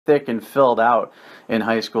thick and filled out in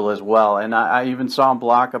high school as well. And I even saw him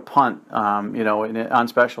block a punt, you know, on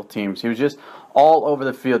special teams. He was just all over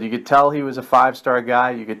the field. You could tell he was a five-star guy.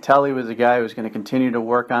 You could tell he was a guy who was going to continue to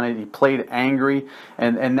work on it. He played angry,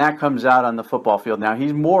 and that comes out on the football field. Now,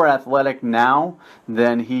 he's more athletic now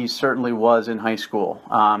than he certainly was in high school.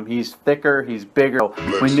 He's thicker. He's bigger.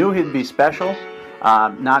 We knew he'd be special.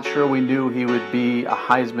 Not sure we knew he would be a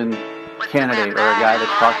Heisman candidate or a guy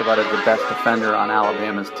that's talked about as the best defender on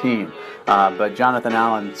Alabama's team. But Jonathan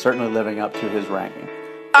Allen certainly living up to his ranking.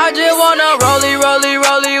 I just wanna rollie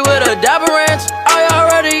with a dapper ranch. I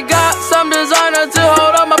already got some designer to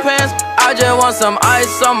hold up my pants. I just want some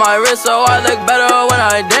ice on my wrist so I look better when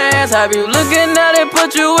I dance. Have you looking at it,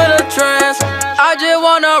 put you in a trance. I just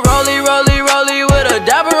wanna rollie with a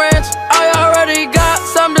dapper ranch. I already got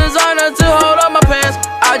some designer to hold up my pants.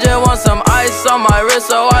 I just want some ice on my wrist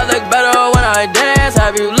so I look better when I dance.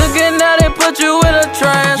 Have you looking at it, put you in a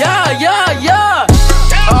trance. Yeah, yeah, yeah.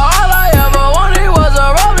 All I ever wanted was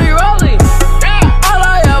a rollie. All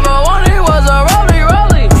I ever wanted was a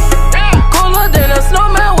rollie. Cooler than a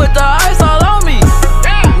snowman with the ice all on me.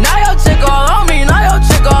 Now your chick all on me,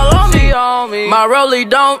 My rollie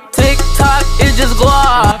don't tick tock, it just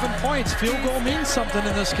glow. 11 points, field goal means something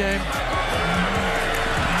in this game.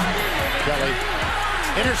 Kelly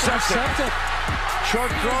intercepted.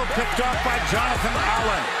 Short throw picked off by Jonathan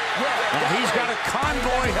Allen. And he's got a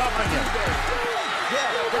convoy helping him.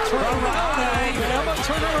 Turn around.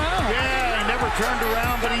 Yeah, he never turned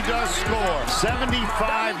around, but he does score.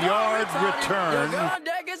 75-yard return.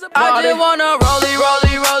 I just wanna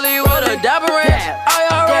rollie with a dapper ranch. I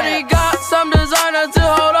already got some designer to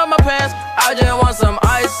hold up my pants. I just want some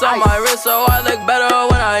ice on my wrist so I look better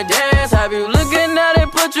when I dance. Have you looking at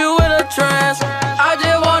it, put you in a trance.